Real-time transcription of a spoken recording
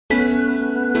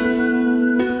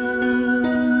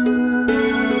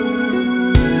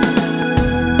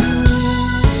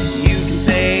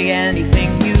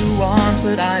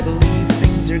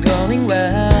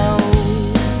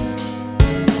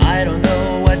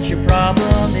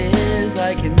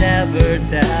never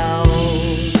tell.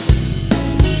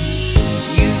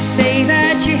 You say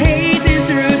that you hate this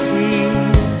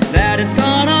routine, that it's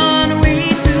gone on way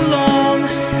too long.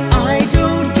 I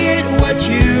don't get what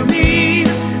you mean,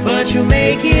 but you'll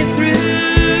make it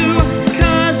through,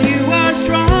 'cause you are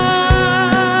strong.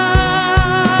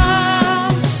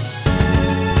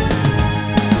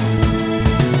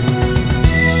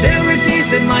 There are days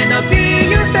that might not be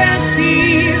your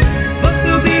fancy, but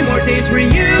there'll be more days where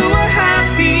you are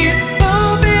happy.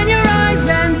 Open your eyes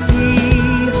and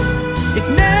see, it's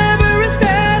never as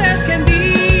bad as can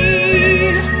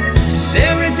be.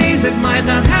 There are days that might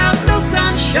not have no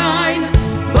sunshine,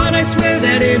 but I swear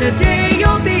that in a day